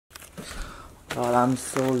God, I'm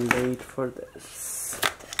so late for this.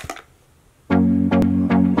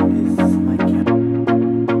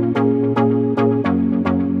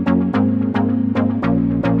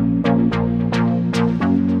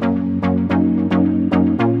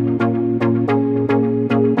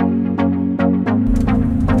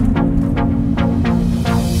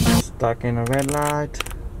 Stuck in a red light.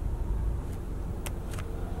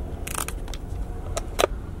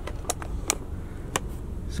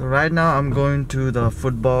 So right now I'm going to the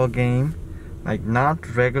football game, like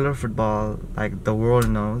not regular football like the world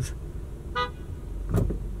knows.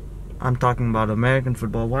 I'm talking about American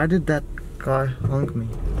football. Why did that car honk me?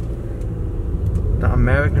 The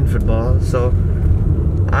American football. So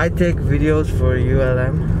I take videos for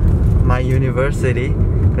ULM, my university,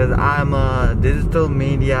 because I'm a digital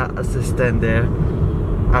media assistant there.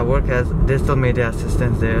 I work as digital media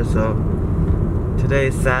assistant there. So today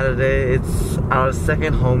is Saturday. It's our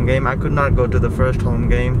second home game. I could not go to the first home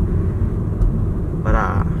game, but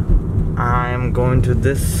I am going to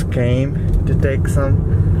this game to take some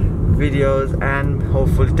videos and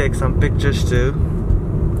hopefully take some pictures too.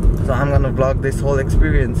 So I'm gonna vlog this whole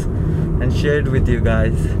experience and share it with you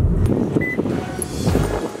guys.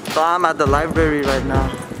 So I'm at the library right now.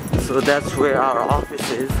 So that's where our office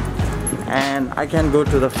is, and I can't go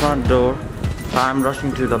to the front door. So I'm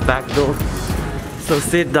rushing to the back door. So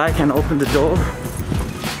Sid Dai can open the door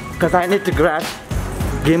because I need to grab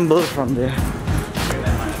gimbal from there.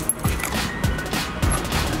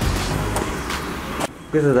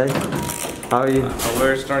 Good Sid Dai, how are you?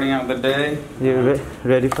 We're starting out the day. You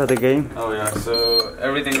ready for the game? Oh yeah, so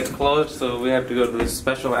everything is closed, so we have to go to this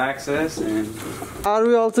special access. And are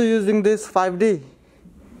we also using this 5D?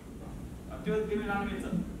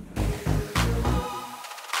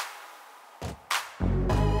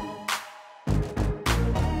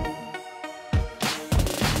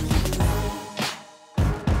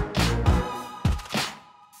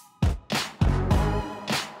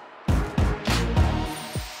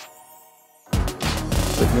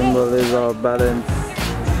 The gimbal is our balance.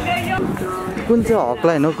 Kun cha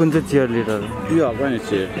hawkline ho, kun cha cheerleader? you are going to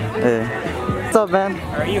cheer. Hey. What's up, man?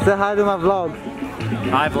 How are you? Say hi to my vlog.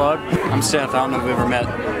 Hi, vlog. I'm Seth. I don't know if we've ever met.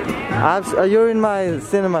 You're in my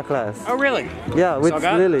cinema class. Oh, really? Yeah, with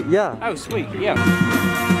Sagat? Lily. Yeah. Oh, sweet. Yeah.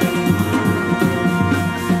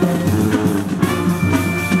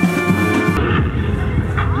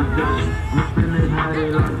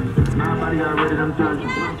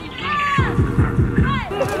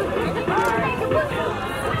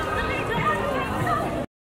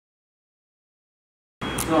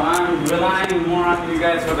 So I'm relying more on you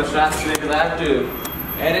guys for the shots today because I have to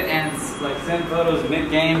edit and like send photos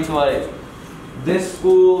mid-game to like this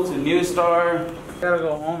school to New Star. I gotta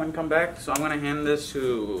go home and come back, so I'm gonna hand this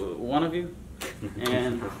to one of you.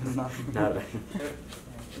 And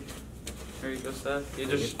here you go, Steph. You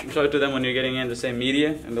just show it to them when you're getting in to say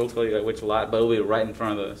media, and they'll tell you like which lot, but it'll be right in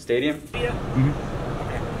front of the stadium. Mm-hmm.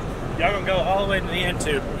 Y'all gonna go all the way to the end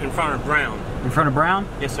to in front of Brown. In front of Brown?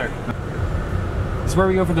 Yes, sir. This is where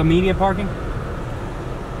we go for the media parking?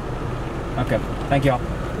 Okay. Thank y'all.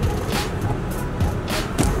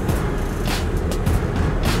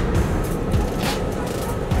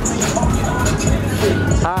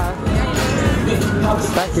 Hi.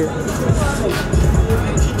 Thank you.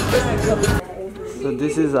 So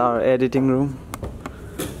this is our editing room.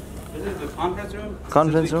 This is the conference room?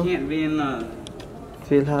 Conference room? We can't be in the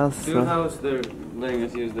Field house. field house. They're letting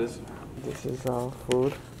us use this. This is our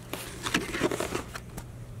food.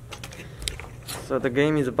 So the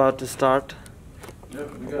game is about to start.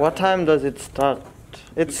 What time does it start?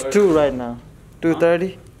 It's 2 right now.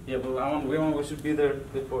 2:30? Yeah, but we should be there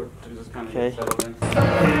before to just kind of Okay. get settled in.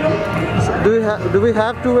 So do we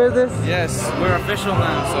have to wear this? Yes, we're official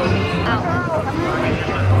now, so.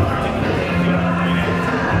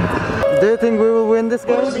 Do you think we will win this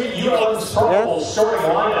game? ULM Star Bowl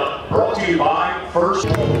starting lineup brought to you by First.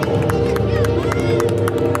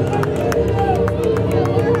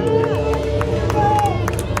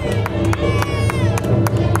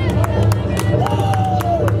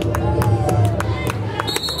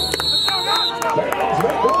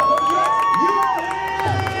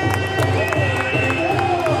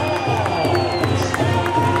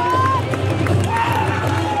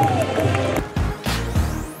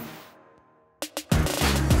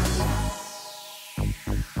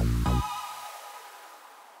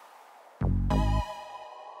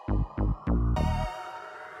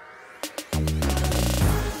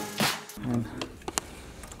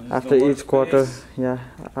 After each quarter, yeah,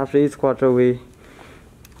 after each quarter we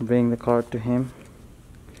bring the card to him.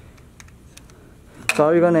 So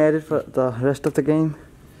are you gonna edit for the rest of the game?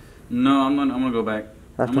 No, I'm gonna go back.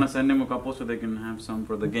 I'm After? gonna send him a couple so they can have some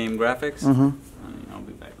for the game graphics. Mm-hmm. And I'll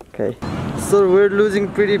be back. Okay. So we're losing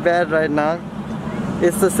pretty bad right now.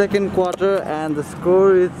 It's the second quarter and the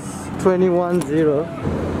score is 21-0.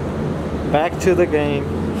 Back to the game.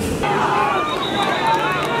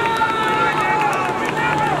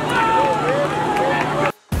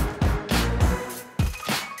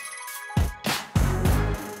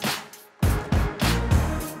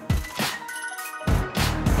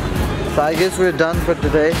 So I guess we're done for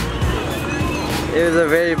today. It was a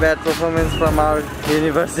very bad performance from our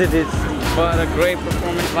university. But a great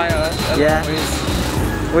performance by us. As Yeah.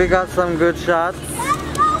 always. We got some good shots.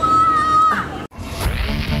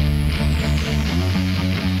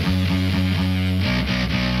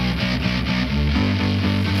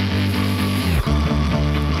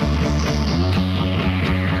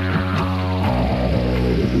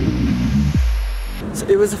 So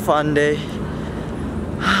it was a fun day.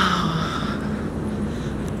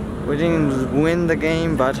 We didn't win the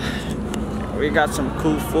game, but we got some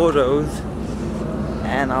cool photos.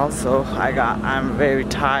 And also I'm very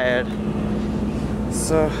tired,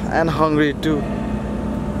 so, and hungry too.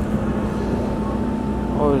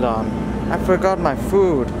 Hold on, I forgot my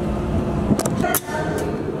food.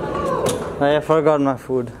 I forgot my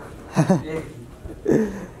food.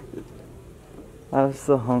 I was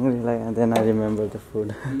so hungry, like, and then I remembered the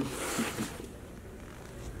food.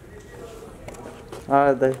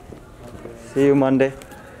 Alright, see you Monday.